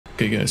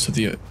Okay guys, so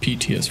the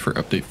PTS for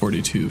update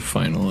 42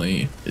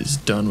 finally is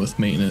done with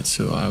maintenance,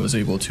 so I was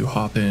able to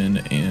hop in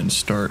and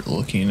start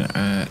looking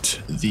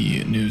at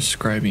the new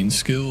scribing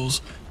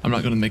skills. I'm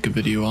not going to make a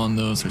video on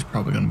those, there's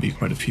probably going to be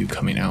quite a few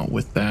coming out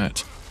with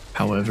that.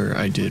 However,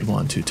 I did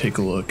want to take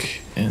a look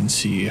and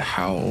see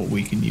how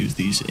we can use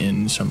these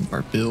in some of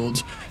our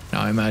builds.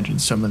 Now I imagine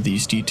some of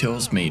these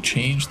details may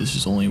change. This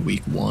is only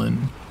week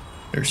 1.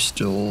 There's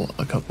still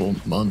a couple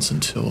months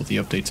until the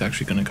update's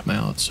actually going to come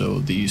out, so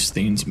these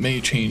things may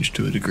change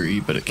to a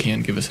degree, but it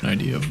can give us an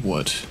idea of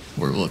what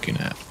we're looking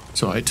at.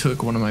 So I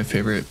took one of my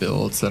favorite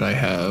builds that I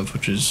have,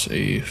 which is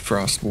a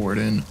Frost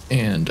Warden,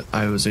 and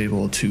I was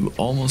able to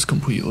almost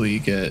completely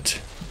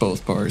get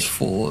both bars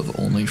full of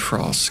only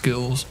Frost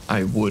skills.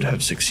 I would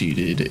have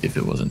succeeded if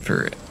it wasn't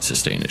for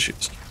sustain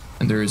issues.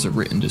 And there is a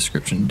written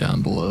description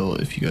down below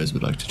if you guys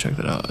would like to check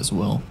that out as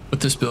well. With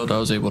this build, I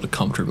was able to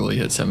comfortably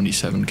hit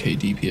 77k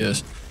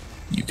DPS.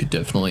 You could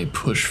definitely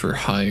push for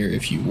higher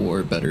if you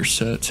wore better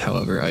sets.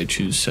 However, I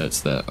choose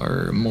sets that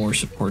are more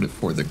supportive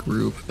for the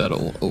group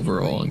that'll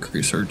overall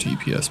increase our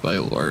DPS by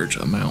a large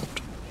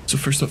amount. So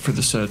first up for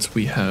the sets,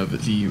 we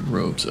have the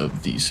robes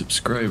of the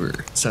subscriber.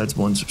 This adds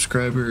 1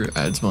 subscriber,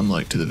 adds 1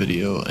 like to the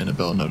video and a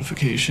bell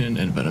notification,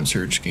 and Venom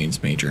Surge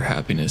gains major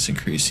happiness,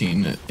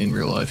 increasing in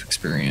real life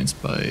experience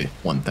by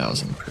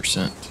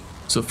 1000%.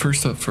 So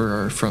first up for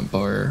our front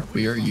bar,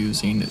 we are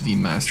using the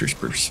Master's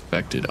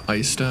Perfected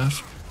Ice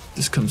Staff.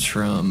 This comes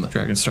from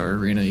Dragonstar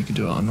Arena. You can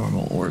do it on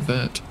normal or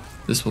vet.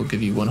 This will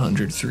give you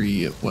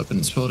 103 weapon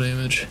and spell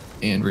damage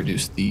and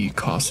reduce the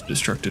cost of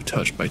destructive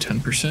touch by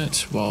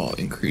 10% while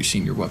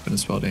increasing your weapon and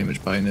spell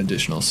damage by an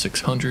additional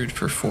 600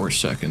 for 4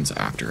 seconds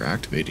after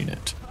activating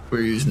it.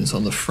 We're using this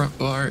on the front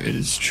bar. It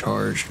is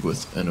charged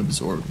with an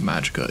Absorb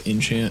Magicka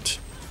enchant.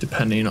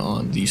 Depending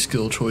on the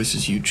skill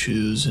choices you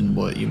choose and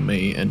what you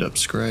may end up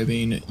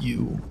scribing,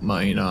 you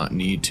might not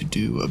need to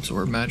do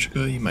Absorb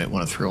Magicka. You might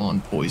want to throw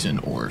on Poison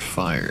or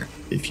Fire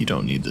if you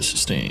don't need the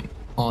sustain.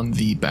 On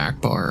the back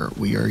bar,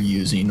 we are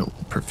using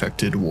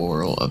Perfected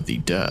Whorl of the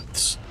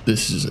Depths.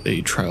 This is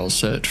a trial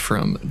set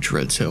from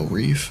Dreadsail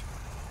Reef.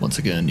 Once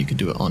again, you can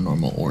do it on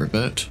normal or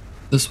vet.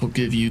 This will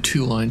give you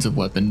 2 lines of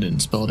weapon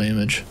and spell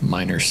damage,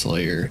 Minor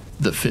Slayer.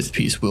 The 5th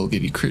piece will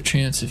give you crit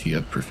chance if you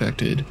have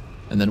Perfected.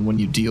 And then when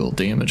you deal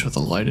damage with a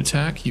light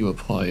attack, you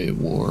apply a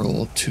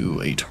Whorl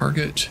to a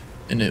target,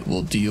 and it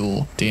will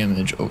deal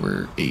damage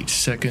over 8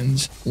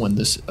 seconds. When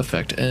this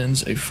effect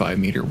ends, a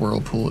 5-meter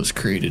whirlpool is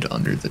created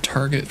under the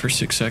target for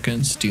 6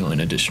 seconds, dealing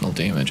additional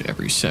damage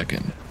every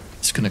second.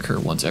 This can occur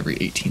once every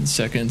 18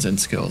 seconds and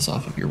scales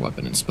off of your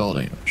weapon and spell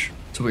damage.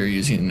 So we are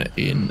using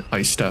an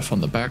Ice Staff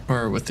on the back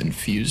bar with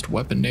infused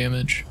weapon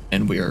damage,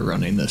 and we are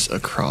running this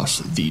across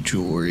the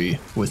jewelry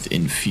with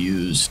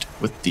infused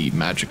with the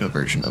Magicka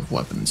version of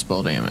weapon and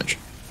spell damage.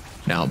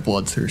 Now,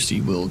 Bloodthirsty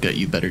will get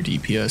you better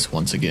DPS.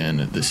 Once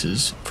again, this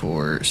is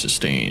for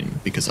sustain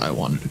because I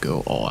wanted to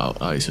go all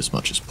out ice as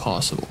much as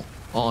possible.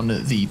 On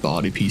the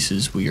body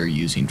pieces, we are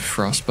using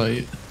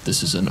Frostbite.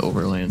 This is an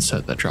overland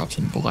set that drops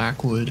in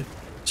Blackwood,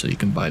 so you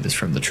can buy this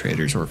from the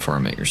traders or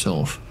farm it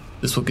yourself.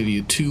 This will give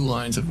you 2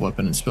 lines of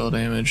weapon and spell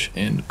damage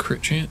and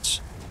crit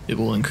chance. It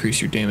will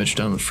increase your damage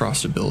done with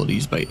frost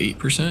abilities by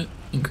 8%,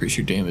 increase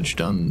your damage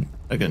done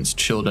against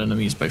chilled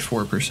enemies by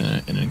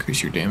 4%, and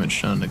increase your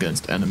damage done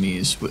against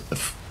enemies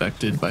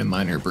affected by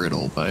minor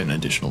brittle by an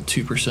additional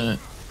 2%,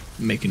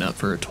 making up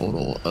for a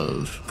total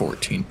of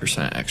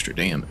 14% extra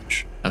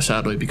damage. Now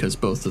sadly, because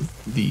both of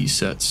these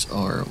sets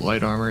are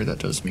light armor, that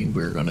does mean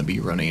we're going to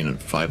be running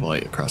 5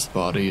 light across the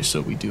body,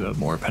 so we do have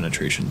more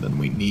penetration than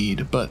we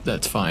need, but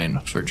that's fine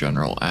for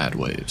general ad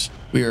waves.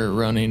 We are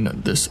running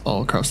this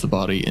all across the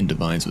body in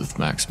Divines with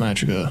Max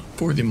Magicka.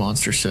 For the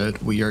monster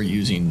set, we are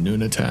using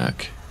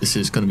Nunatak. This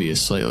is going to be a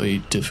slightly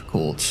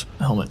difficult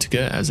helmet to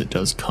get as it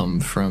does come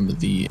from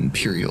the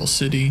Imperial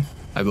City.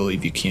 I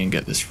believe you can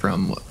get this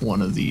from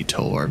one of the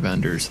Tolar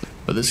vendors,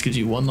 but this gives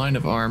you 1 line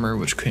of armor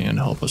which can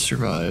help us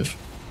survive.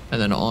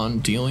 And then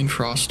on dealing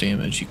frost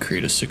damage, you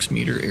create a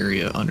 6-meter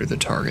area under the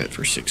target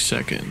for 6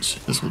 seconds.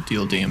 This will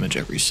deal damage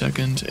every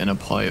second and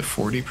apply a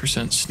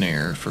 40%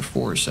 snare for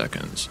 4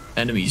 seconds.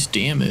 Enemies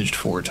damaged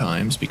 4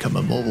 times become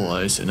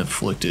immobilized and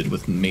afflicted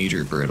with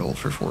major brittle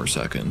for 4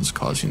 seconds,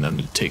 causing them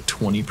to take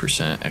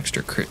 20%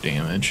 extra crit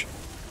damage,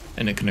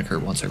 and it can occur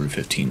once every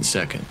 15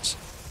 seconds.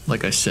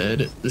 Like I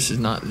said, this is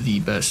not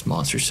the best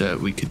monster set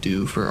we could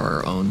do for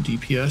our own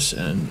DPS,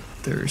 and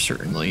there are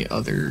certainly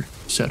other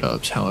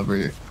setups.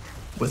 However,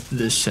 with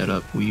this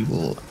setup, we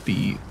will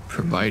be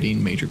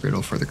providing major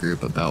brittle for the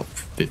group about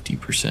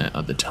 50%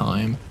 of the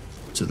time.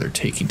 So they're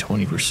taking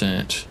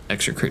 20%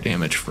 extra crit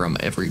damage from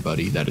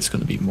everybody. That is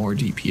going to be more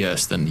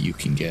DPS than you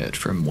can get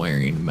from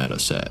wearing meta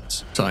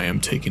sets. So I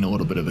am taking a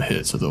little bit of a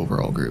hit so the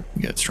overall group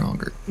can get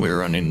stronger. We're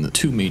running the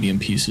 2 medium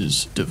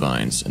pieces,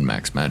 Divines and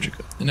Max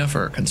Magicka. And now for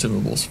our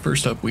consumables.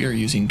 First up, we are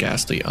using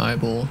Ghastly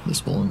Eyeball.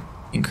 This will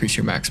increase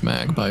your max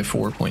mag by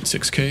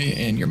 4.6k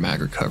and your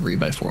mag recovery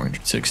by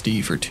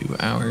 460 for 2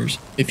 hours.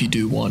 If you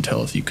do want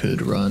health, you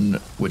could run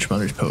Witch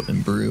Mother's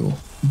Potent Brew.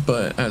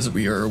 But as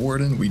we are a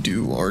Warden, we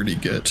do already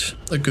get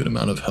a good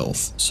amount of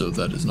health, so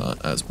that is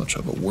not as much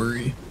of a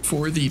worry.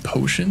 For the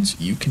potions,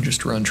 you can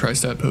just run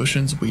Tri-Stat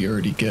potions. We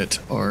already get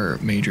our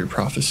Major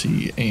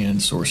Prophecy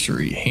and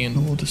Sorcery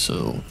handled,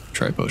 so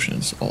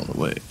Tri-Potions all the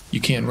way. You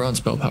can run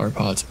Spell Power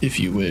Pots if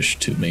you wish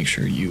to make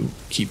sure you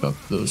keep up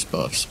those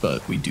buffs,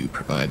 but we do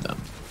provide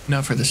them.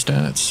 Now for the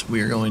stats,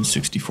 we are going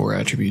 64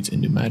 attributes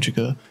into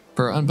Magicka.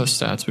 For our unbuffed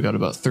stats, we got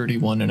about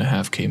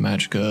 31.5k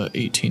Magicka,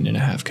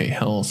 18.5k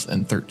health,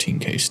 and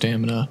 13k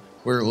stamina.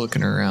 We're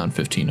looking around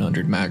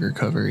 1500 mag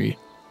recovery,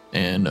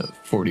 and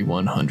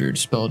 4100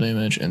 spell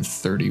damage, and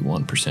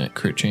 31%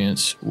 crit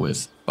chance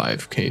with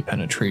 5k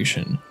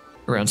penetration,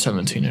 around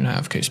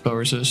 17.5k spell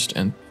resist,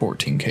 and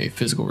 14k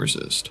physical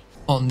resist.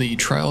 On the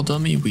trial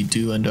dummy, we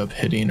do end up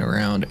hitting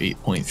around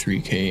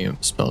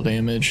 8.3k spell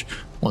damage,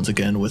 once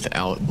again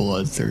without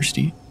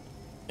Bloodthirsty,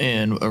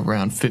 and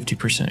around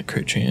 50%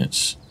 crit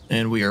chance.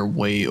 And we are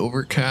way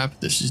over cap.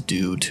 This is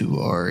due to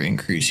our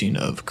increasing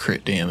of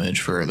crit damage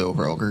for the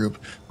overall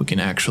group. We can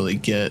actually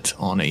get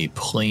on a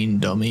plain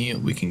dummy,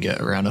 we can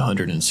get around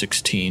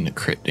 116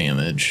 crit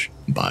damage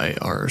by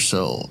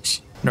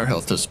ourselves. And our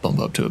health does bump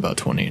up to about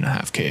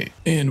 20.5k.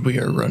 And we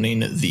are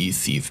running the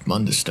Thief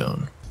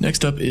Mundustone.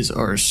 Next up is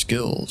our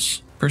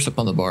skills. First up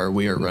on the bar,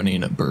 we are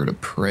running Bird of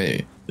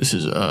Prey. This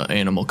is an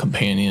Animal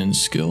Companion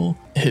skill.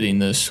 Hitting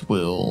this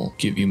will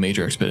give you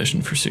Major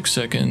Expedition for 6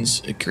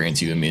 seconds. It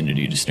grants you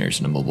immunity to snares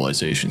and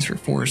immobilizations for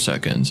 4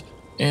 seconds.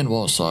 And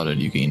while slotted,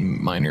 you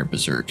gain Minor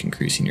Berserk,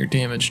 increasing your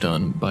damage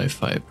done by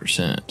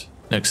 5%.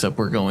 Next up,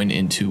 we're going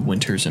into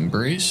Winter's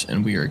Embrace,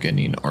 and we are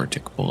getting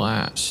Arctic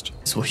Blast.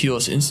 This will heal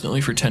us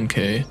instantly for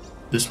 10k.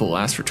 This will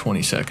last for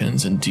 20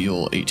 seconds and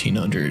deal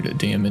 1800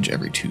 damage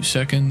every 2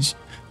 seconds.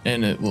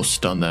 And it will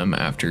stun them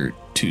after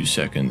 2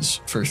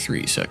 seconds for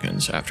 3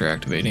 seconds after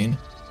activating,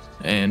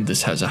 and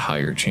this has a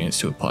higher chance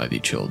to apply the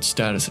chilled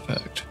status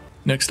effect.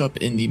 Next up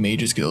in the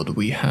Mages Guild,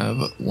 we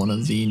have one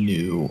of the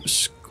new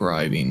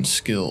scribing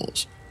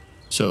skills.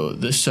 So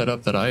this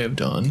setup that I have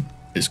done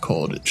is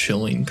called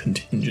Chilling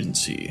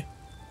Contingency.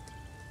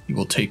 You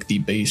will take the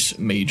base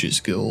Mages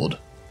Guild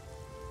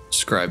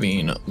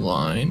scribing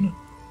line,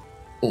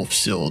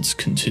 Ulfsild's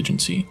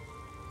Contingency,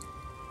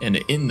 and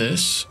in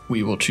this,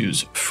 we will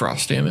choose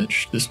Frost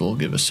Damage. This will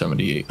give us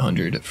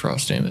 7,800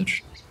 Frost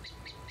Damage.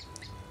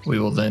 We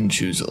will then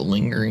choose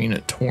Lingering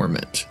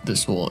Torment.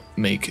 This will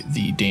make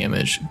the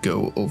damage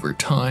go over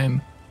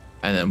time.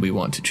 And then we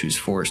want to choose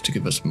Force to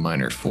give us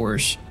Minor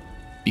Force.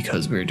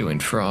 Because we're doing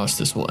Frost,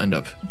 this will end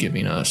up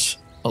giving us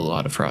a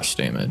lot of Frost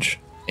damage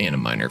and a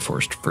Minor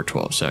Force for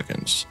 12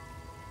 seconds.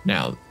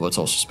 Now, what's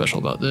also special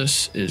about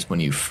this is when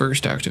you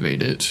first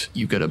activate it,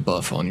 you get a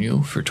buff on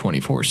you for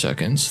 24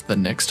 seconds. The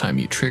next time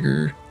you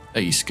trigger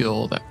a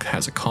skill that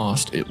has a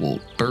cost, it will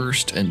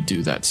burst and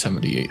do that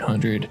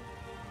 7,800,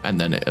 and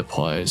then it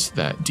applies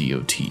that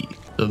DOT.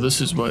 So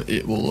this is what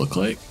it will look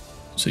like.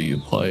 So you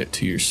apply it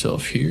to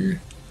yourself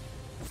here.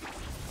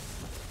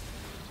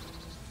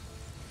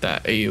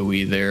 That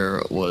AoE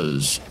there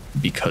was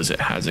because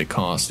it has a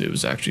cost, it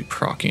was actually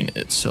proccing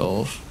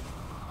itself.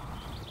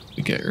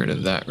 We get rid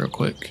of that real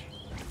quick.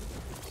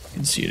 You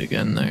can see it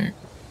again there.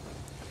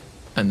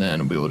 And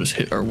then we will just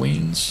hit our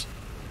wings.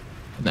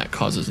 And that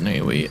causes an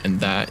AoE, and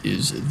that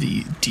is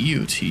the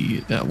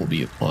DOT that will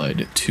be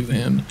applied to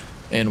him.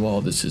 And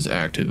while this is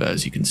active,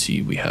 as you can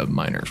see, we have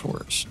Minor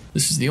Force.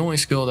 This is the only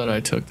skill that I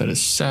took that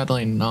is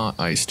sadly not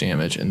ice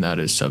damage, and that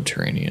is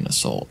Subterranean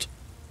Assault.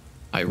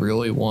 I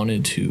really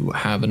wanted to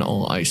have an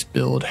all ice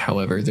build,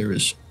 however there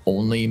is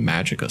only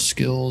Magicka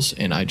skills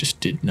and I just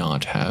did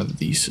not have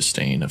the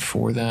sustain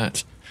for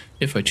that.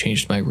 If I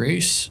changed my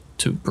race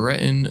to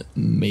Breton,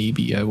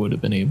 maybe I would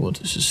have been able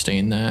to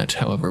sustain that,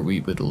 however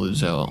we would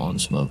lose out on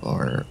some of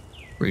our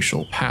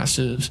racial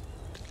passives.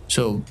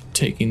 So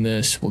taking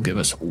this will give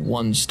us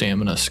 1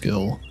 stamina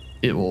skill.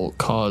 It will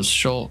cause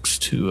shulks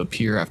to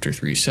appear after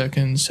 3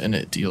 seconds and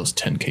it deals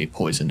 10k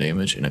poison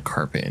damage in a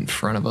carpet in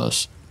front of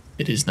us.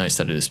 It is nice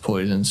that it is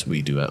poison, so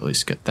we do at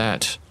least get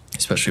that,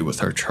 especially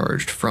with our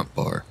charged front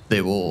bar. They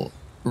will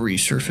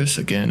resurface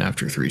again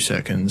after 3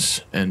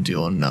 seconds and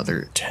deal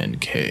another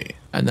 10k.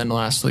 And then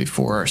lastly,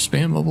 for our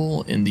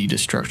spammable, in the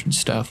Destruction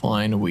Staff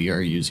line, we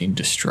are using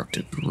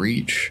Destructive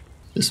Reach.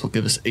 This will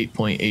give us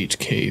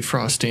 8.8k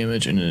frost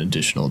damage and an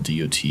additional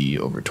DOT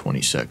over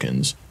 20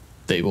 seconds.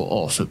 They will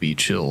also be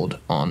chilled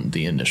on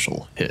the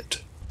initial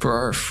hit. For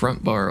our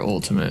front bar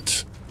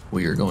ultimate,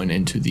 we are going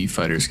into the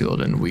Fighters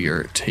Guild and we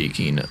are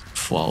taking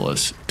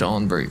Flawless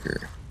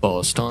Dawnbreaker.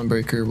 Flawless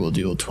Dawnbreaker will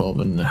deal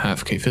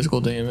 12.5k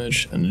physical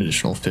damage, an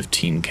additional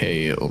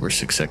 15k over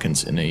 6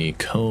 seconds in a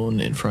cone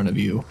in front of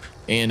you,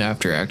 and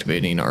after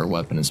activating, our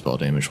weapon and spell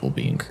damage will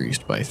be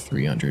increased by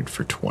 300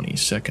 for 20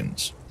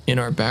 seconds. In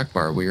our back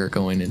bar, we are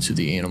going into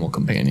the Animal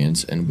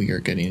Companions and we are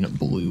getting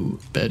Blue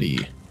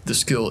Betty. The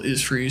skill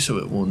is free, so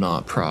it will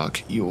not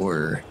proc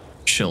your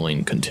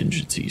Chilling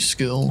Contingency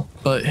skill,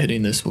 but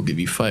hitting this will give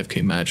you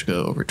 5k Magicka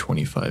over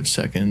 25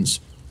 seconds,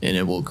 and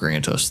it will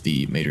grant us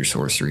the Major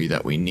Sorcery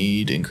that we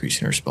need,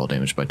 increasing our spell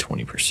damage by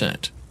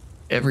 20%.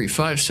 Every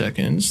 5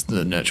 seconds,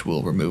 the netch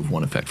will remove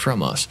one effect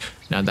from us.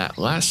 Now that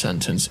last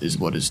sentence is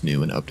what is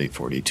new in update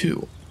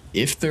 42.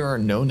 If there are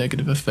no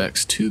negative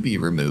effects to be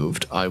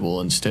removed, I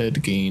will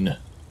instead gain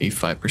a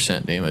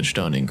 5% damage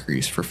done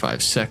increase for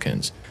 5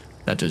 seconds.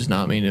 That does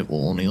not mean it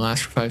will only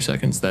last for 5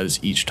 seconds, that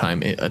is each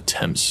time it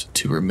attempts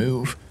to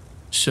remove.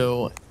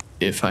 So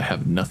if I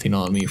have nothing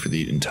on me for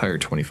the entire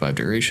 25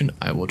 duration,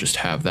 I will just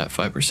have that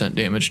 5%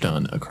 damage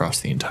done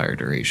across the entire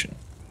duration.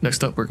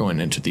 Next up, we're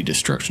going into the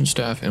Destruction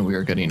Staff, and we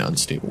are getting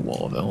Unstable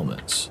Wall of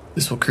Elements.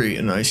 This will create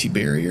an icy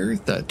barrier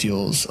that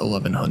deals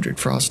 1100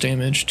 frost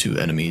damage to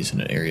enemies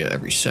in an area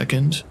every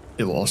second.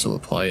 It will also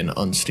apply an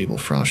unstable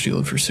frost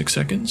shield for 6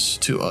 seconds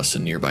to us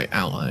and nearby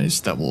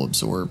allies that will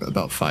absorb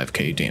about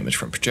 5k damage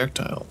from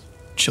projectiles.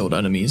 Chilled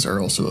enemies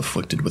are also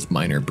afflicted with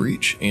minor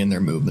breach, and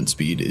their movement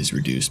speed is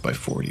reduced by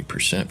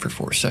 40% for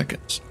 4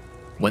 seconds.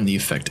 When the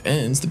effect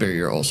ends, the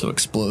barrier also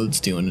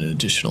explodes, dealing an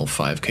additional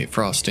 5k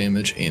frost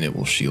damage, and it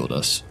will shield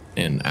us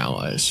and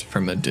allies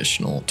from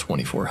additional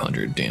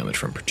 2400 damage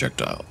from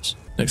projectiles.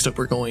 Next up,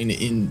 we're going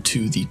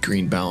into the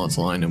green balance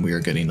line, and we are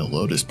getting a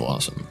Lotus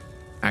Blossom.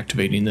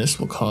 Activating this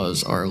will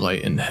cause our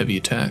light and heavy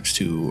attacks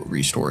to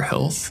restore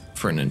health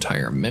for an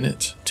entire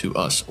minute to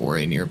us or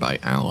a nearby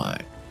ally.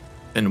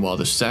 And while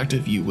this is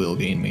active, you will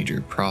gain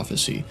Major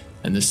Prophecy,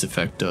 and this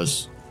effect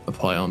does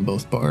apply on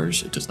both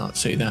bars. It does not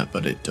say that,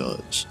 but it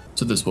does.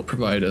 So this will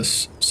provide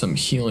us some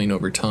healing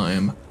over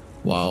time,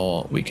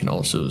 while we can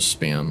also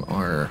spam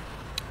our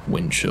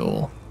Wind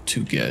Chill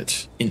to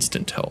get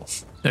instant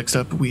health. Next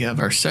up, we have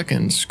our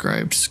second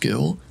scribed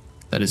skill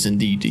that is in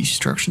the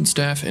Destruction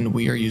Staff, and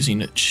we are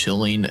using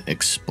Chilling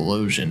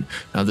Explosion.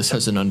 Now this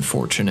has an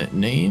unfortunate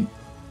name.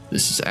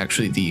 This is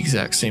actually the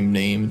exact same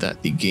name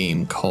that the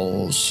game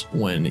calls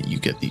when you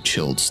get the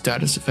chilled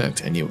status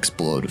effect and you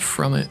explode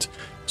from it.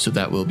 So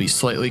that will be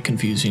slightly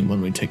confusing when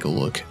we take a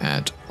look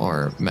at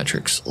our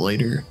metrics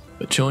later.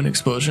 But Chilling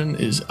Explosion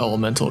is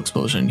Elemental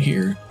Explosion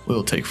here.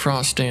 We'll take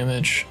Frost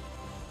damage,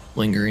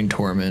 Lingering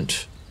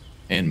Torment,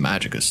 and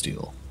Magicka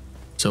Steel.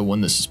 So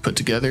when this is put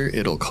together,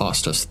 it'll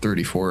cost us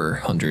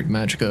 3400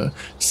 Magicka.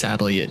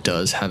 Sadly, it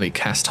does have a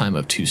cast time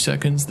of 2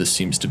 seconds. This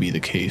seems to be the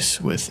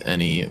case with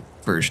any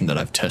version that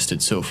I've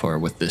tested so far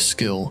with this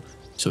skill.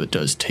 So it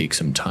does take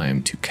some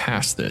time to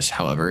cast this.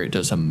 However, it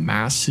does a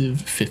massive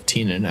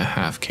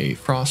 15.5k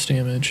frost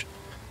damage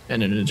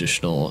and an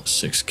additional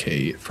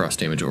 6k frost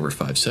damage over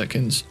 5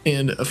 seconds.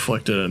 And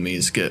afflicted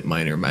enemies get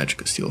minor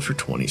Magicka Steel for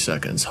 20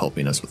 seconds,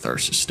 helping us with our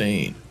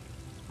sustain.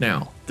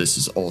 Now, this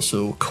is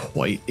also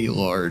quite a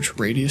large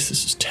radius.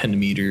 This is 10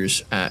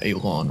 meters at a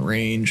long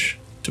range.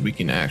 So we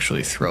can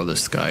actually throw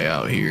this guy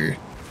out here.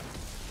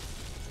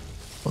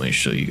 Let me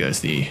show you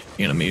guys the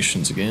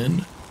animations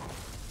again.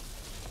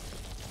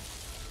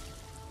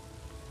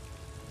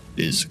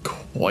 Is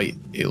quite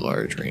a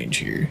large range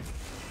here.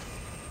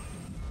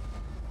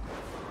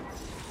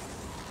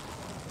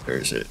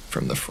 There's it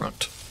from the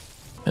front.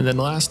 And then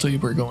lastly,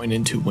 we're going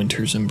into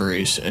Winter's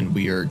Embrace, and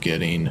we are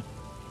getting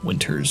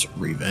Winter's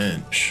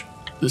Revenge.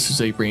 This is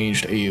a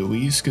ranged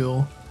AoE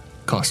skill,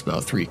 costs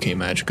about 3k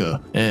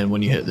Magicka, and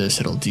when you hit this,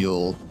 it'll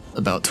deal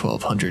about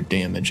 1200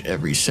 damage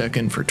every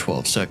second for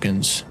 12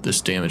 seconds.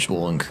 This damage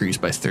will increase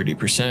by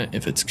 30%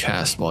 if it's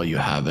cast while you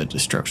have a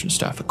Destruction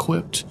Staff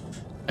equipped.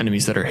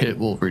 Enemies that are hit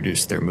will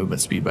reduce their movement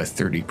speed by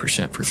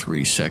 30% for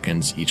 3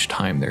 seconds each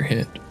time they're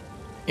hit.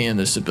 And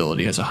this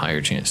ability has a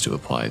higher chance to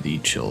apply the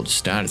chilled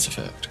status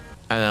effect.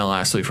 And then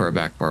lastly, for our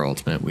back bar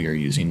ultimate, we are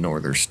using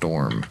Northern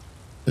Storm.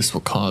 This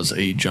will cause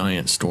a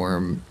giant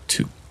storm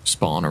to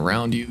spawn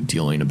around you,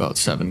 dealing about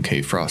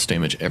 7k frost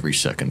damage every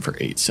second for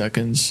 8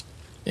 seconds.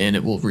 And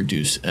it will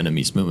reduce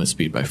enemies' movement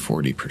speed by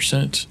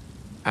 40%.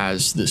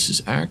 As this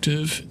is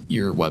active,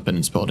 your weapon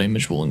and spell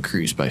damage will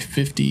increase by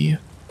 50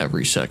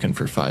 every second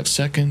for 5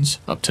 seconds,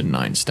 up to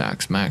 9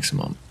 stacks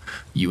maximum.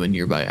 You and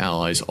nearby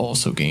allies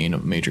also gain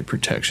major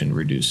protection,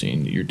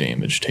 reducing your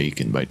damage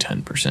taken by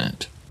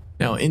 10%.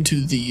 Now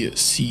into the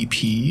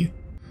CP,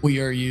 we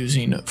are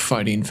using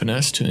Fighting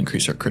Finesse to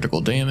increase our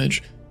critical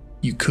damage.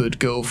 You could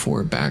go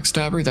for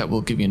Backstabber, that will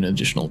give you an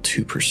additional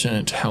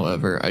 2%.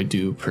 However, I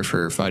do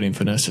prefer Fighting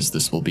Finesse, as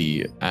this will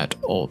be at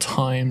all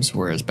times,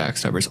 whereas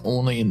Backstabber is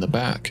only in the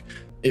back.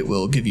 It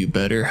will give you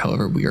better,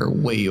 however, we are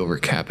way over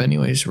cap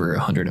anyways. We're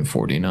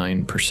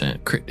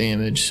 149% crit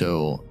damage,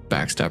 so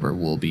Backstabber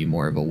will be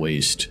more of a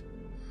waste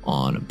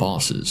on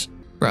bosses.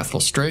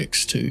 Wrathful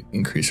Strikes to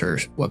increase our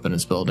weapon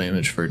and spell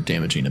damage for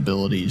damaging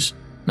abilities.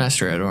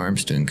 Master at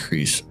Arms to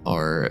increase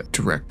our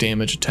direct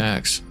damage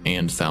attacks,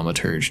 and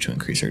Thaumaturge to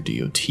increase our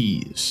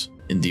DOTs.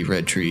 In the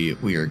red tree,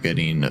 we are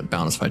getting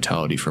Boundless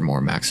Vitality for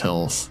more max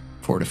health,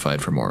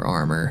 Fortified for more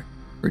armor,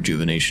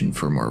 Rejuvenation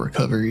for more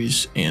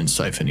recoveries, and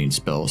Siphoning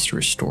spells to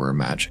restore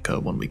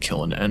Magicka when we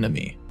kill an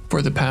enemy.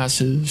 For the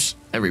passives,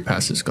 every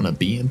passive is going to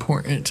be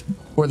important.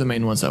 For the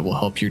main ones that will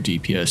help your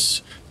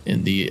DPS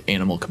in the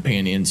animal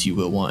companions, you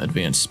will want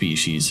Advanced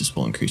Species. This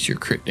will increase your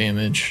crit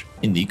damage.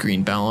 In the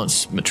green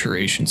balance,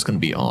 Maturation is going to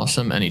be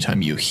awesome.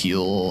 Anytime you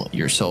heal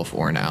yourself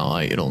or an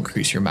ally, it'll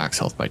increase your max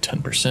health by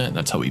 10%.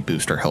 That's how we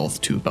boost our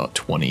health to about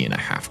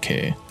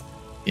 20.5k.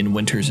 In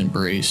Winter's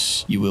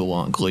Embrace, you will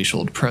want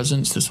Glacial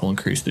Presence. This will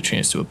increase the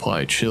chance to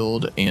apply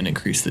Chilled and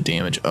increase the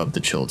damage of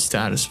the Chilled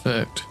status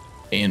effect.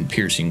 And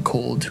Piercing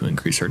Cold to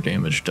increase our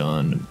damage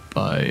done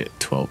by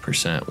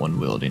 12% when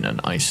wielding an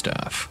Ice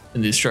Staff.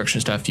 In the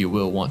Destruction Staff, you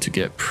will want to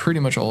get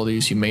pretty much all of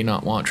these. You may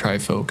not want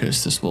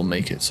Trifocus. This will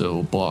make it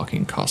so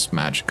blocking costs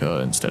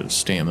Magicka instead of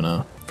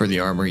Stamina. For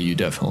the armor, you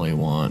definitely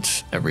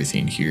want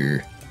everything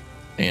here,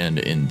 and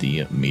in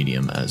the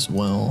medium as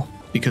well.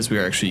 Because we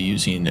are actually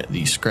using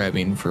the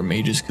Scribing for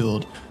Mage's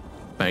Guild,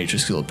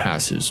 Mage's Guild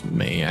passes you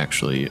may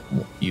actually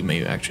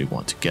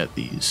want to get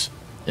these.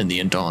 In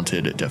the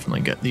Undaunted,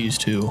 definitely get these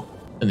two.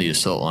 In the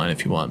Assault line,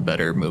 if you want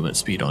better movement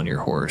speed on your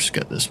horse,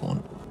 get this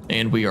one.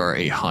 And we are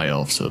a high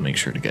elf, so make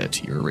sure to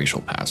get your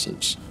racial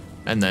passives.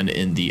 And then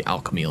in the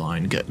Alchemy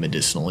line, get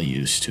medicinal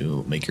use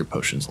to make your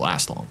potions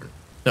last longer.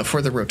 Now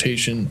for the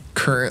rotation,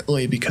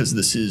 currently, because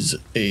this is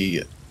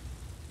a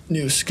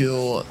new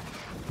skill,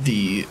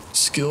 the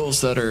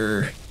skills that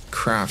are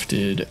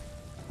crafted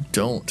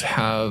don't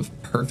have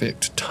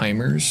perfect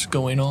timers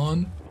going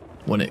on.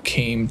 When it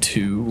came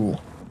to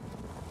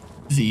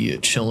the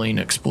Chilling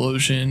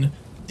Explosion,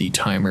 the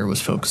timer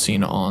was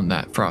focusing on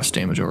that frost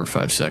damage over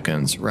 5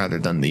 seconds rather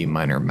than the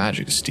minor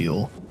magic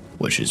steal,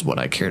 which is what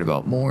I cared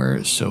about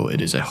more, so it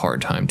is a hard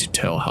time to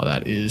tell how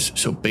that is.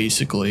 So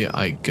basically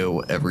I go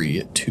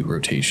every 2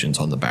 rotations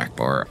on the back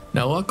bar.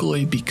 Now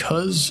luckily,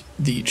 because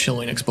the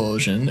Chilling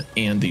Explosion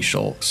and the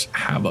shulks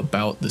have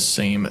about the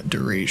same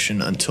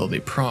duration until they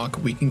proc,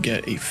 we can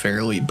get a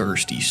fairly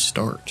bursty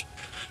start.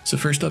 So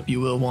first up, you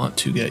will want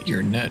to get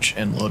your Netch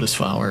and Lotus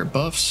Flower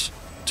buffs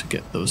to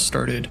get those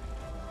started.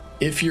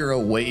 If you're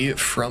away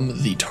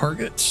from the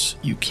targets,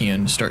 you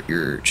can start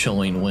your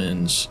Chilling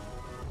Winds.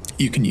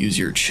 You can use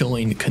your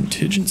Chilling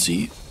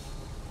Contingency,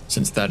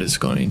 since that is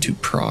going to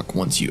proc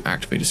once you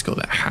activate a skill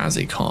that has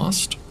a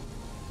cost.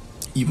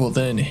 You will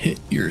then hit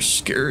your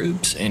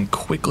Scarabs and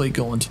quickly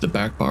go into the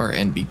back bar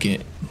and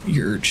begin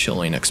your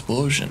Chilling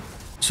Explosion.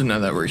 So now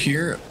that we're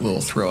here,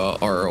 we'll throw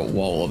out our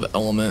Wall of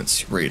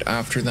Elements right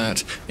after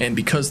that, and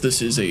because this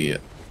is a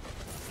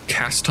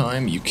cast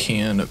time, you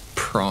can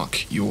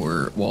proc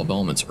your Wall of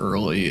Elements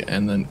early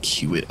and then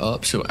queue it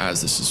up. So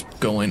as this is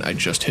going, I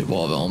just hit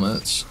Wall of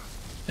Elements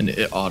and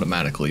it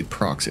automatically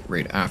procs it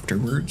right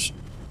afterwards.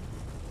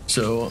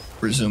 So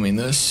resuming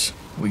this,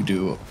 we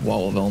do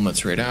Wall of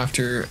Elements right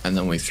after, and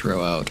then we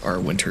throw out our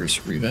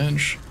Winter's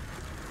Revenge,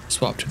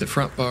 swap to the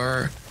front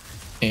bar,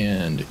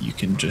 and you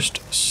can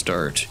just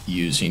start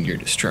using your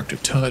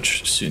Destructive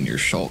Touch. Soon your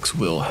shulks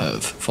will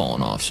have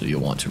fallen off, so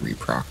you'll want to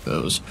reproc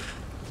those.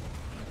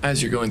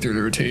 As you're going through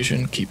the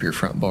rotation, keep your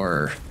front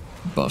bar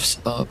buffs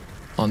up.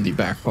 On the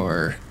back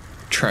bar,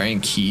 try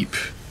and keep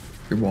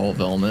your Wall of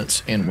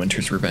Elements and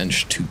Winter's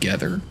Revenge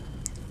together.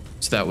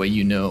 So that way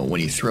you know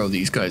when you throw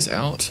these guys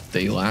out,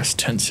 they last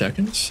 10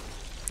 seconds.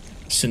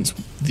 Since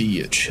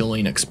the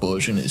Chilling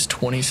Explosion is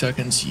 20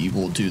 seconds, you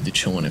will do the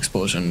Chilling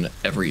Explosion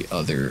every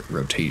other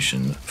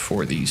rotation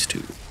for these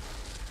two.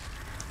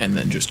 And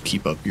then just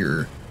keep up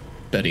your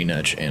Betty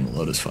Netch and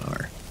Lotus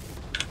Flower.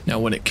 Now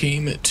when it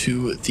came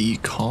to the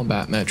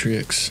combat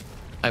metrics,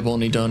 I've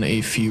only done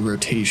a few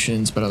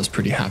rotations, but I was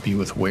pretty happy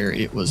with where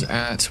it was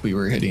at. We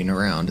were hitting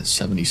around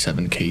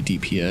 77k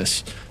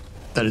DPS.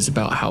 That is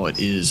about how it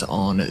is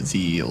on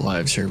the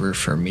live server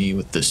for me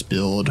with this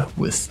build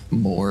with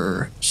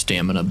more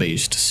stamina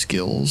based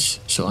skills.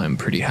 So I'm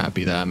pretty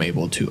happy that I'm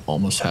able to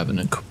almost have a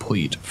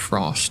complete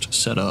frost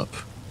setup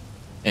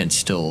and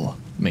still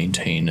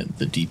maintain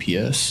the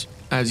DPS.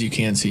 As you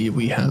can see,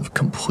 we have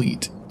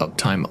complete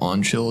uptime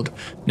on chilled.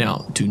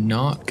 Now, do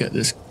not get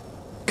this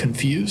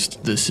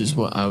confused. This is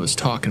what I was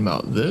talking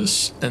about.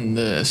 This and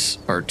this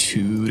are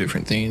two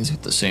different things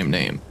with the same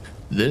name.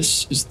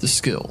 This is the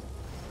skill.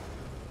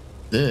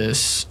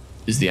 This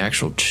is the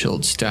actual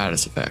chilled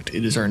status effect.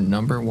 It is our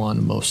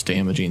 #1 most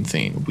damaging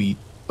thing. We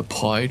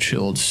apply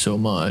chilled so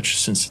much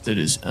since it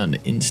is an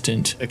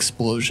instant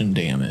explosion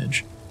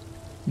damage.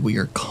 We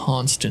are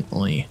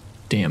constantly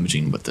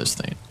damaging with this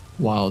thing.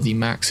 While the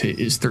max hit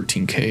is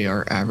 13k,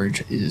 our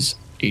average is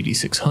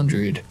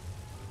 8600,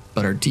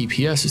 but our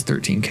DPS is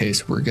 13k,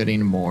 so we're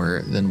getting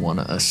more than 1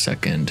 a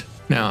second.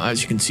 Now,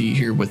 as you can see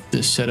here with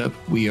this setup,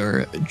 we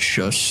are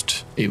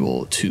just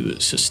able to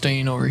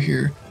sustain over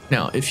here.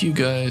 Now, if you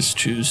guys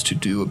choose to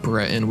do a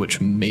Breton,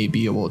 which may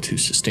be able to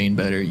sustain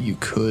better, you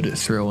could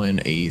throw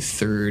in a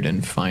third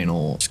and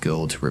final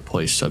skill to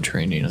replace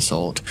Subterranean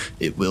Assault.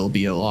 It will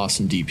be a loss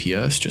in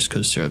DPS just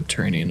because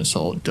Subterranean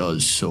Assault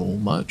does so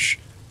much.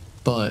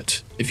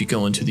 But if you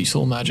go into the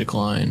Soul Magic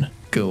line,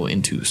 go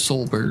into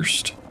Soul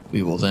Burst,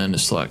 we will then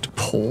select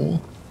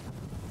Pull,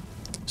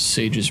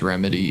 Sage's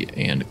Remedy,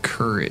 and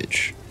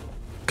Courage.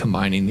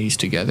 Combining these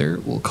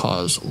together will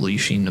cause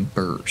Leashing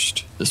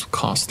Burst. This will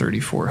cost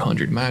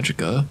 3400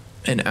 Magicka,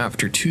 and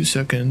after 2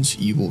 seconds,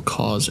 you will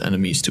cause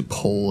enemies to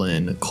pull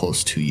in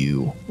close to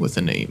you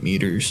within 8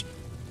 meters.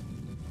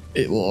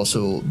 It will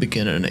also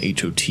begin an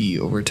HOT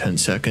over 10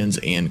 seconds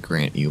and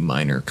grant you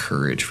minor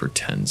courage for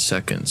 10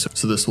 seconds.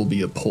 So this will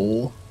be a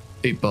pull,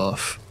 a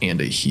buff,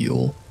 and a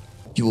heal.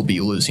 you will be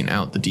losing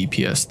out the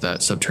DPS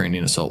that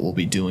Subterranean Assault will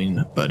be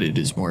doing, but it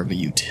is more of a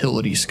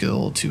utility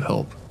skill to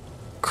help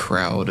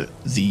crowd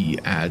the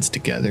adds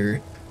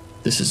together.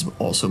 This is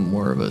also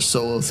more of a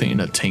solo thing.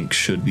 A tank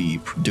should be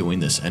doing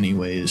this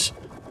anyways,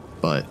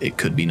 but it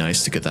could be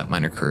nice to get that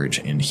minor courage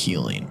and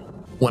healing.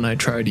 When I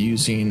tried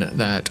using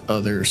that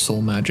other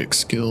soul magic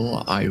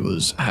skill, I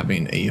was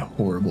having a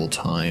horrible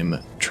time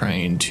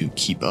trying to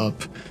keep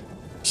up,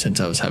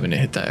 since I was having to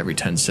hit that every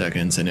 10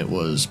 seconds and it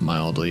was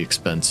mildly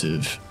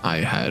expensive. I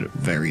had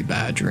very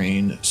bad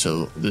drain,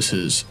 so this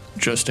is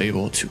just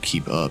able to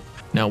keep up.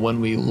 Now when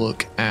we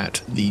look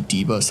at the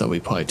debuffs that we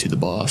apply to the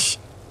boss,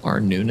 our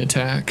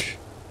Nunatak,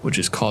 which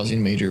is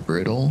causing major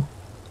brittle,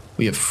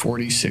 we have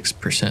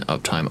 46%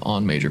 uptime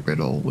on major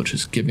brittle, which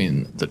is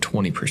giving the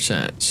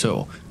 20%.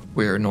 So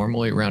we're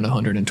normally around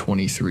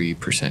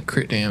 123%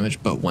 crit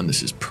damage, but when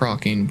this is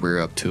proccing, we're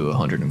up to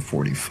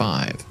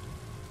 145.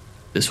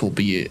 This will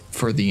be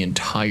for the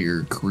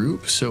entire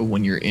group, so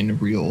when you're in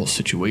real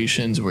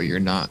situations where you're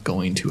not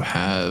going to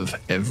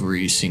have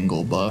every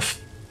single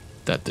buff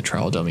that the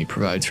trial dummy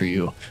provides for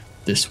you,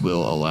 this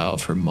will allow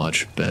for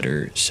much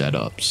better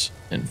setups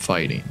and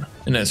fighting.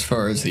 And as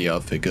far as the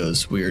outfit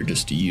goes, we are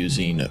just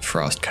using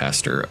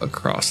Frostcaster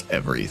across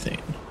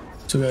everything.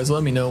 So guys,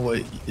 let me know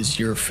what is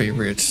your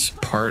favorite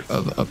part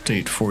of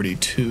update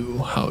 42.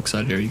 How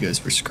excited are you guys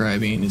for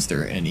scribing? Is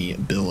there any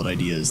build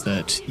ideas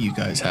that you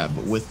guys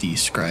have with the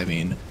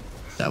scribing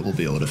that will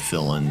be able to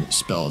fill in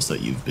spells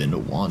that you've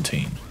been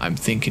wanting? I'm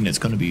thinking it's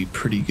going to be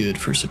pretty good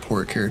for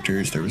support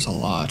characters. There was a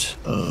lot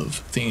of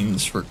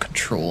things for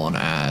control on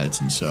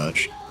ads and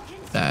such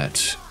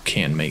that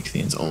can make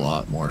things a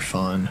lot more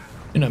fun.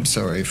 And I'm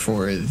sorry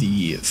for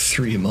the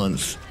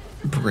 3-month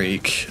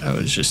break. I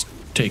was just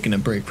taking a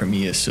break from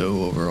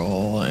ESO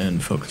overall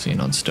and focusing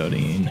on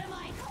studying,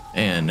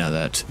 and now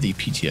that the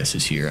PTS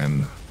is here,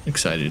 I'm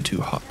excited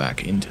to hop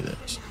back into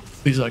this.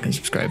 Please like and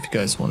subscribe if you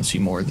guys want to see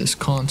more of this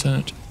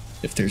content.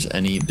 If there's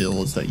any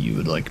builds that you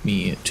would like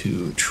me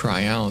to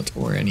try out,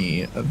 or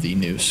any of the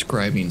new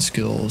scribing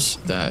skills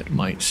that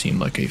might seem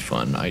like a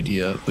fun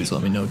idea, please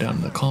let me know down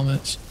in the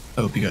comments.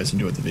 I hope you guys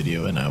enjoyed the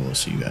video, and I will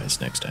see you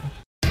guys next time.